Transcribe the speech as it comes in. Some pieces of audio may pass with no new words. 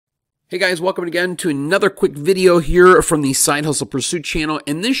Hey guys, welcome again to another quick video here from the Side Hustle Pursuit channel.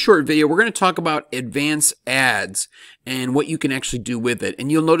 In this short video, we're going to talk about advanced ads and what you can actually do with it.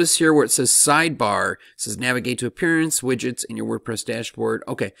 And you'll notice here where it says sidebar, it says navigate to appearance, widgets, in your WordPress dashboard.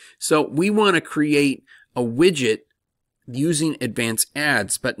 Okay, so we want to create a widget using advanced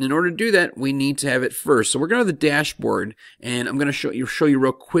ads, but in order to do that, we need to have it first. So we're going to the dashboard, and I'm going to show you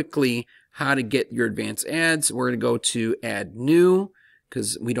real quickly how to get your advanced ads. We're going to go to add new,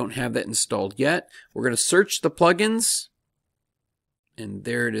 because we don't have that installed yet. We're going to search the plugins, and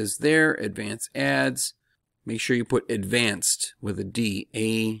there it is there, advanced ads. Make sure you put advanced with a D,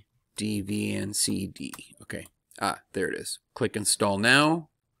 A-D-V-N-C-D. Okay, there it is. Click install now,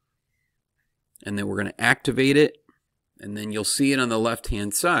 and then we're going to activate it, and then you'll see it on the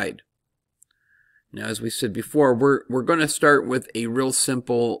left-hand side. Now, as we said before, we're going to start with a real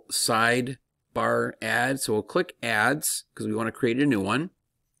simple sidebar ad. So we'll click ads because we want to create a new one.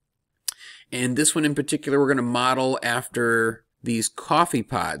 And this one in particular, we're going to model after these coffee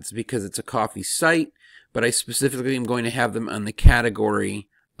pods because it's a coffee site, but I specifically am going to have them on the category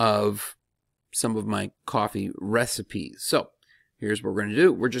of some of my coffee recipes. So here's what we're going to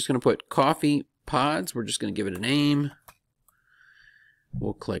do. We're just going to put coffee pods. We're just going to give it a name.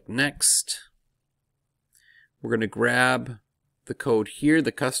 We'll click next. We're going to grab the code here,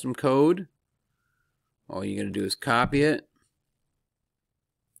 the custom code. All you're going to do is copy it,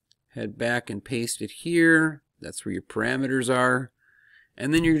 head back and paste it here. That's where your parameters are.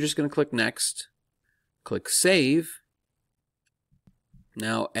 And then you're just going to click next, click save.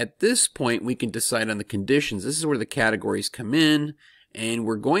 Now at this point we can decide on the conditions. This is where the categories come in, and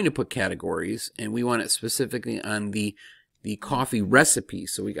we're going to put categories, and we want it specifically on the coffee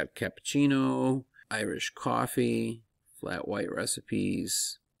recipes. So we got cappuccino, Irish coffee, flat white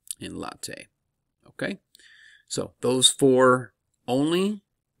recipes, and latte. Okay, so those four only.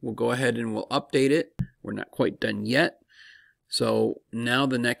 We'll go ahead and we'll update it. We're not quite done yet. So now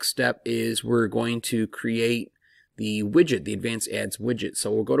the next step is we're going to create the widget, the advanced ads widget.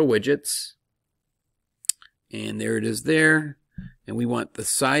 So we'll go to widgets, and there it is there. And we want the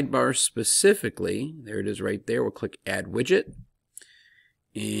sidebar specifically. There it is right there. We'll click add widget.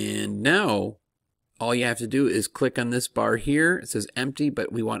 And now all you have to do is click on this bar here. It says empty,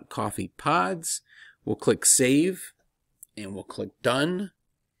 but we want coffee pods. We'll click save, and we'll click done.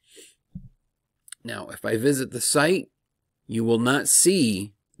 Now, if I visit the site, you will not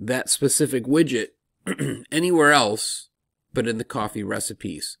see that specific widget anywhere else but in the coffee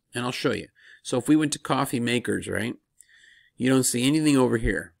recipes. And I'll show you. So if we went to coffee makers, right, you don't see anything over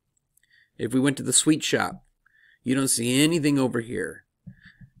here. If we went to the sweet shop, you don't see anything over here.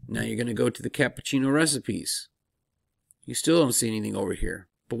 Now you're going to go to the cappuccino recipes. You still don't see anything over here.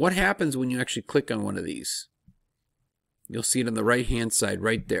 But what happens when you actually click on one of these? You'll see it on the right-hand side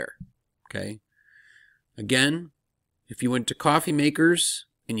right there. Okay. Again, if you went to coffee makers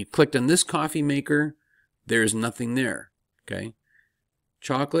and you clicked on this coffee maker, there's nothing there. Okay.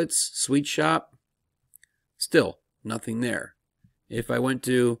 Chocolates, sweet shop, still nothing there. If I went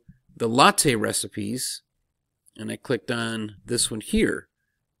to the latte recipes and I clicked on this one here,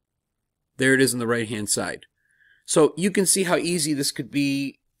 there it is on the right-hand side. So you can see how easy this could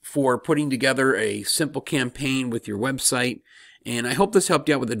be for putting together a simple campaign with your website. And I hope this helped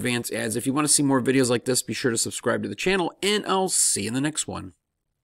you out with advanced ads. If you want to see more videos like this, be sure to subscribe to the channel, and I'll see you in the next one.